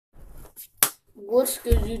What's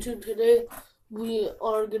good, YouTube? Today we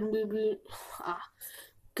are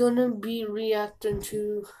gonna be reacting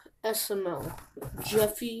to SML.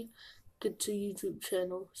 Jeffy gets a YouTube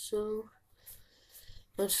channel, so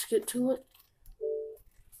let's get to it.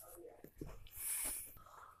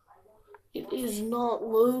 It is not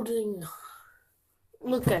loading.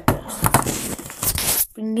 Look at this.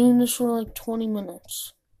 Been doing this for like 20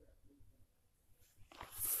 minutes.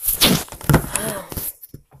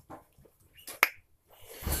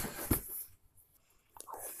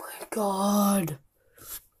 God.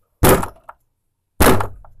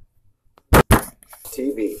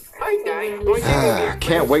 TV. Hi, Dad.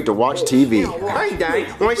 Can't wait to watch TV. Hi,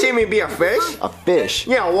 Dad. Want to see me be a fish? A fish?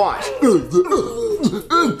 Yeah, watch.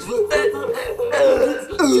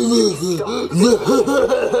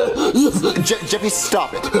 Jeffy,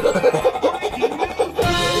 stop it.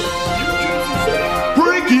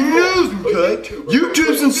 Breaking news, cut!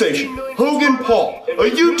 YouTube sensation Hogan Paul, a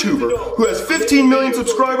YouTuber who has 15 million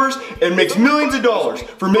subscribers and makes millions of dollars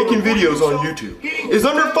for making videos on YouTube, is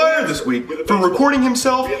under fire this week for recording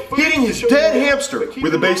himself hitting his dead hamster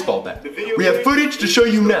with a baseball bat. We have footage to show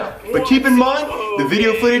you now, but keep in mind, the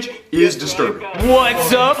video footage is disturbing.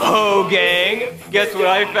 What's up, Ho Gang? Guess what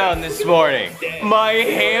I found this morning? My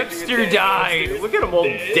hamster died. Look at him all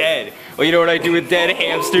dead. Well, you know what I do with dead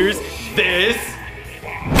hamsters? This.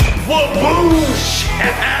 Waboosh!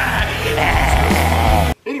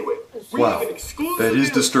 Anyway, wow, that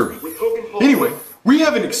is disturbing. Anyway, we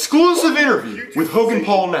have an exclusive interview with Hogan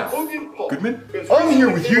Paul now. Goodman? I'm here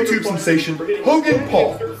with YouTube sensation Hogan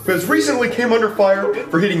Paul, who has recently came under fire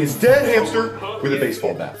for hitting his dead hamster with a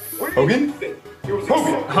baseball bat. Hogan?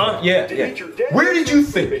 Hogan? Huh? Yeah. Where did you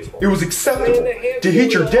think it was acceptable to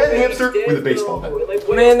hit your dead hamster with a baseball bat?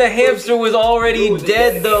 Man, the hamster was already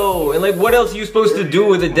dead, though. And, like, what else are you supposed to do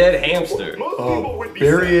with a dead hamster?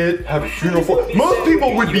 Bury it, have a funeral for it. Most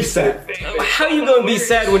people would be sad. How you gonna be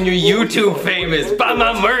sad when you're YouTube famous? Buy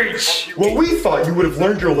my merch! Well, we thought you would have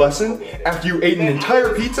learned your lesson after you ate an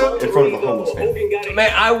entire pizza in front of a homeless man.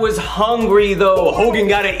 Man, I was hungry, though. Hogan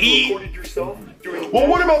gotta eat. Well,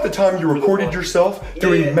 what about the time you recorded yourself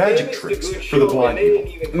doing magic tricks for the blind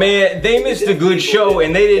people? Man, they missed a good show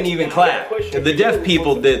and they didn't even clap. The deaf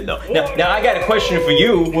people did, though. Now I got a question for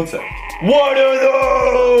you. What's that? What are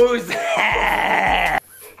those?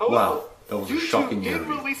 Wow, that was a shocking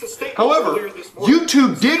interview. However,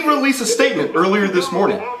 YouTube did release a statement earlier this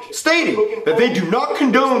morning stating that they do not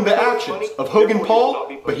condone the actions of Hogan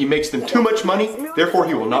Paul, but he makes them too much money, therefore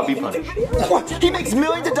he will not be punished. What? He makes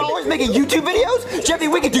millions of dollars making YouTube videos? Jeffy,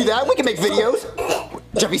 we can do that. We can make videos.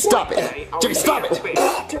 Jeffy, stop it. Jeffy, stop it.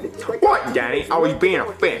 What, Daddy? I was being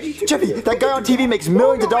a fish. Jeffy, that guy on TV makes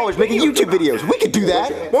millions of dollars making YouTube videos. We could do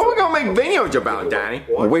that. What are we gonna make videos about, Daddy?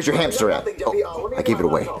 Well, where's your hamster at? Oh, I gave it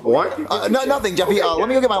away. What? Nothing, Jeffy. Let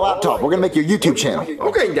me go get my laptop. We're gonna make your YouTube channel.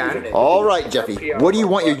 Okay, Daddy. All right, Jeffy. What do you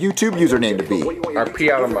want your YouTube username to be? I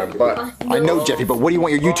pee out of my butt. I know, Jeffy, but what do you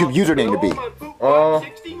want your YouTube username to be?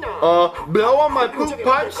 Blow on my poop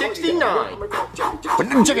pipe 69.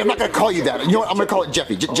 But Jeffy, I'm not gonna call you that. You know what? I'm gonna call it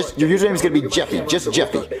Jeffy. Just your username is gonna be Jeffy. Just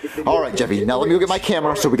Jeffy. All right, Jeffy. Now let me go get my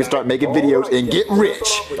camera so we can start making videos and get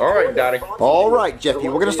rich. All right, Daddy. All right, Jeffy.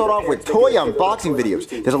 We're gonna start off with toy unboxing videos.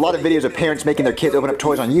 There's a lot of videos of parents making their kids open up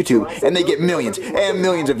toys on YouTube, and they get millions and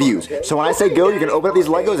millions of views. So when I say go, you're gonna open up these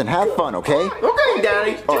Legos and have fun, okay? Okay,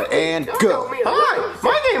 Daddy. All right, and go. Hi,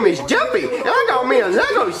 my name is Jeffy, and I got me a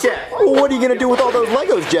Lego set. What are you gonna do with all those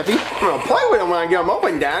Legos, Jeffy? I'm gonna play with them when I get them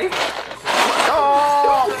open, Daddy.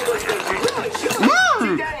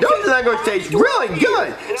 Those Legos taste really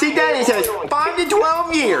good. See, Daddy says 5 to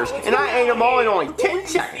 12 years, and I ate them all in only 10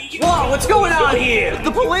 seconds. Whoa, what's going on here?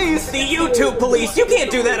 The police! The YouTube police. You can't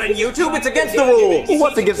do that on YouTube. It's against the rules.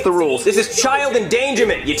 What's against the rules? This is child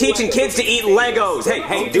endangerment. You're teaching kids to eat Legos.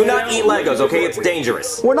 Hey, do not eat Legos, okay? It's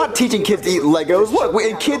dangerous. We're not teaching kids to eat Legos.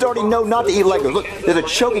 Look, kids already know not to eat Legos. Look, there's a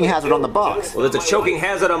choking hazard on the box. Well, there's a choking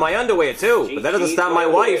hazard on my underwear, too. But that doesn't stop my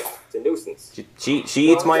wife. It's a nuisance.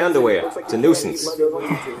 She eats my underwear. It's a nuisance.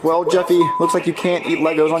 Well, Jeffy, looks like you can't eat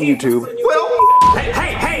Legos on YouTube. Well,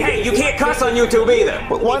 hey, you can't cuss on YouTube either.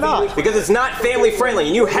 But why not? Because it's not family friendly,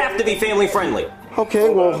 and you have to be family friendly. Okay,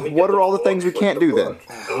 well, what are all the things we can't do then?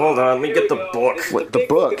 Hold on, let me get the book. What, the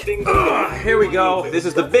book? Here we go. This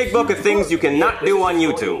is the big book of things you cannot do on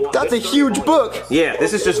YouTube. That's a huge book! Yeah,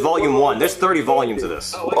 this is just volume 1. There's 30 volumes of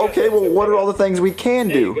this. Okay, well, what are all the things we can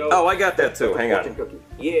do? Oh, I got that too. Hang on.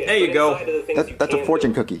 There you go. That's a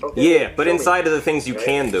fortune cookie. Yeah, but inside of the things you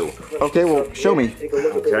can do. Okay, well, show me.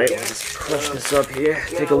 Okay, let's push this up here.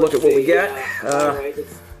 Take a look at what we got.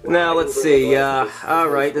 Now let's see.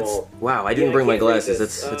 Alright, wow, I didn't bring my glasses.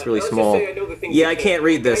 That's really small. Yeah, I can't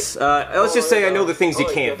read this. Let's just say I know the things you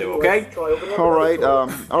can't do, okay?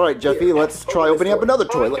 Alright, Jeffy, let's try opening up another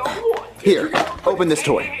toy. Here, open this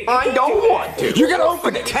toy. I don't want to. You're gonna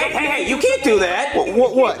open it! Hey, you can't do that!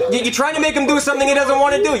 What? You're trying to make him do something he doesn't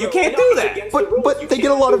want to do. You can't do that! But they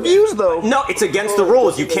get a lot of views, though. No, it's against the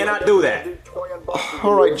rules. You cannot do that.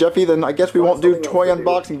 Alright, Jeffy, then I guess we won't do toy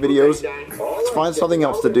unboxing videos. Let's find something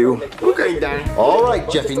else to do. Okay, Danny. Alright,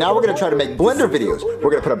 Jeffy, now we're gonna try to make blender videos. We're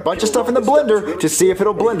gonna put a bunch of stuff in the blender to see if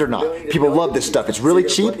it'll blend or not. People love this stuff. It's really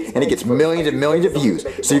cheap, and it gets millions and millions of views.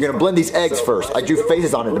 So you're gonna blend these eggs first. I drew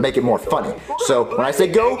faces on it to make it more funny. So when I say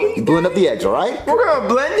go, you blend up the eggs, alright? We're gonna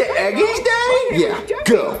blend the eggies, Danny? Yeah,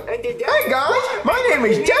 go. Hey guys, my name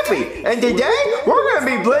is Jeffy, and today we're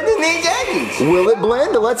gonna be blending these eggies. Will it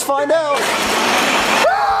blend? Let's find out.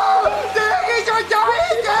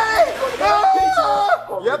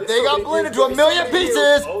 Yep, they got blended to 1,000,000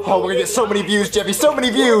 pieces. Oh, we're gonna get so many views, Jeffy, so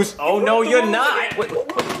many views. Oh, no, you're not.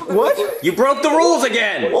 What? You broke the rules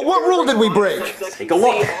again. Well, what rule did we break? Take a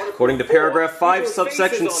look. According to paragraph 5,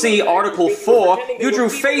 subsection C, article 4, you drew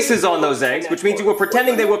faces on those eggs, which means you were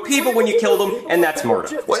pretending they were people when you killed them, and that's murder.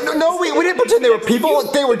 What? No, we didn't pretend they were people.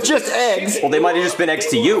 They were just eggs. Well, they might have just been eggs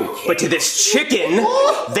to you, but to this chicken,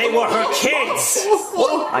 they were her kids.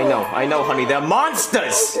 I know, honey, they're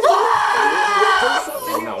monsters.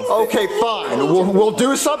 Okay, fine. We'll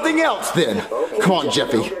do something else then. Come on,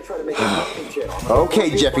 Jeffy. Okay,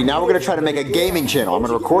 Jeffy, now we're gonna try to make a gaming channel. I'm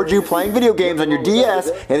gonna record you playing video games on your DS,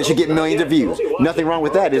 and it should get millions of views. Nothing wrong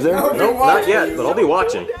with that, is there? Nope, not yet, but I'll be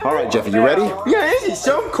watching. All right, Jeffy, you ready? Yeah, this is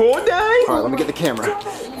so cool, Daddy. All right, let me get the camera.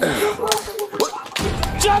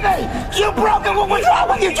 Jimmy, you broke it. What's wrong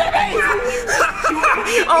with you, Jimmy?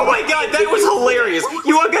 Oh my God, that was hilarious.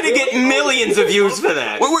 You are gonna get millions of views for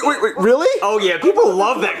that. Wait, really? Oh yeah, people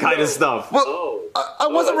love that kind of stuff. Well, I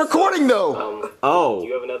wasn't recording though. Oh,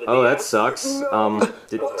 that sucks.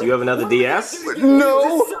 Do you have another DS?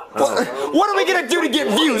 No. What are we gonna do to get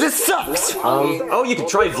views? This sucks. Oh, you could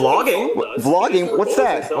try vlogging. Vlogging? What's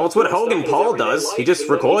that? Oh, it's what Hogan Paul does. He just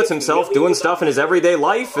records himself doing stuff in his everyday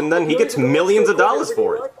life, and then he gets millions of dollars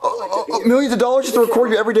for it. Millions of dollars just to record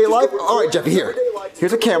your everyday life? All right, Jeffy,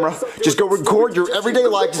 here's a camera. Just go record your everyday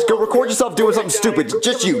life. Just go record yourself doing something stupid.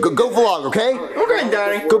 Just you. Go vlog, okay? Okay,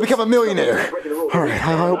 Daddy. Go become a millionaire. All right,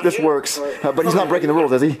 I hope this works. But he's not breaking the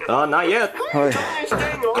rules, is he? Not yet. All right. How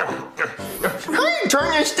do you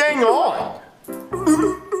turn this thing on?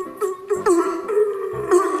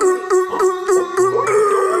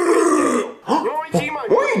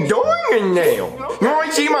 What are you doing in there? You want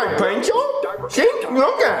to see my pencil? See?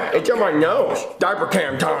 Look at it. It's on my nose. Diaper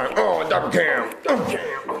cam time. Oh, diaper cam.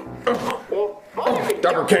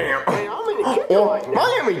 Diaper cam. Well, my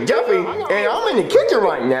name is Jeffy, and I'm in the kitchen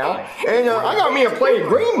right now, and I got me a plate of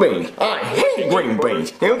green beans. I hate green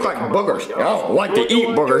beans. They look like boogers. I don't like to eat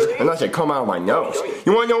boogers unless they come out of my nose.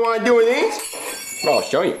 You want to know what I do with these? I'll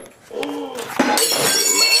show you.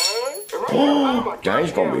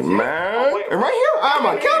 Daddy's gonna be mad. And right here, I have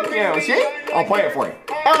my countdown, see? I'll play it for you.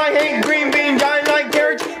 I hate green beans, I like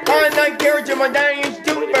carrots. I like carrots, and my daddy is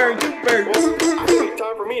two-bird.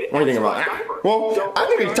 What do you think about that? Well, I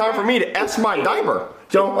think it's time for me to S my diaper.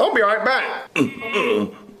 So, I'll be right back.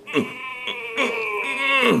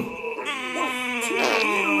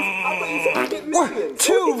 What?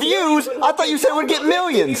 2 views? I thought you said it would get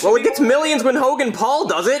millions. Well, it gets millions when Hogan Paul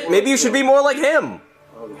does it. Maybe you should be more like him.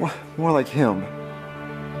 More like him.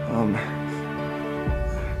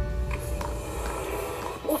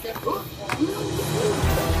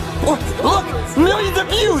 Look! Millions of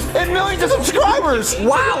views and millions of subscribers!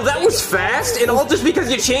 Wow, that was fast, and all just because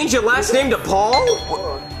you changed your last name to Paul?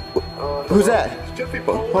 Who's that?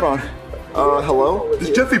 Hold on. Hello?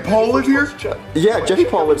 Does Jeffy Paul live here? Yeah, Jeffy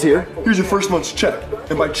Paul lives here. Here's your first month's check.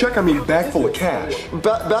 And by check, I mean a bag full of cash.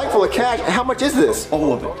 Bag full of cash? How much is this?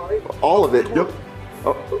 All of it. All of it? Yep.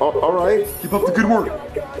 All right. Keep up the good work.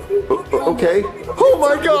 Okay. Oh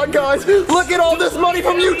my God, guys! Look at all this money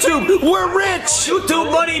from YouTube! We're rich!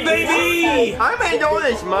 YouTube money, baby! I made all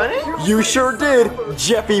this money. You sure did,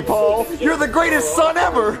 Jeffy Paul. You're the greatest son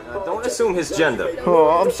ever. Don't assume his gender. Oh,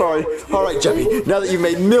 I'm sorry. All right, Jeffy. Now that you've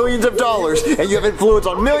made millions of dollars and you have influence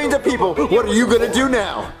on millions of people, what are you gonna do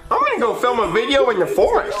now? I'm gonna go film a video in the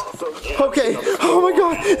forest. Okay. Oh my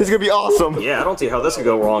God, this is gonna be awesome. Yeah, I don't see how this could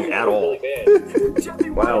go wrong at all.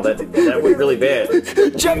 Wow, that went really bad.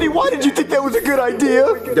 Jeffy, why did you think that was a good idea?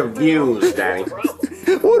 The views, Daddy.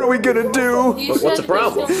 What are we gonna do? What's the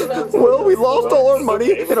problem? Well, we lost all our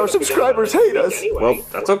money and our subscribers hate us. Well,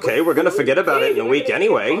 that's okay. We're gonna forget about it in a week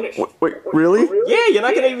anyway. Wait, really? Yeah, you're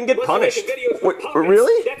not gonna even get punished. Wait,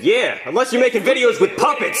 really? Yeah, unless you're making videos with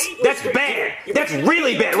puppets. That's bad. That's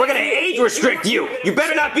really bad. We're gonna age restrict you. You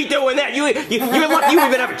better not be doing that. You're lucky you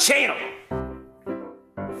even have a channel.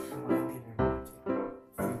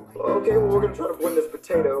 Okay, well, we're gonna try to blend this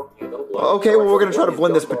potato. Okay, well, we're gonna try to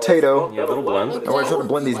blend this potato. Yeah, that'll blend. And we're gonna try to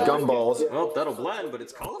blend these gumballs. Well, that'll blend, but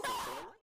it's colorful.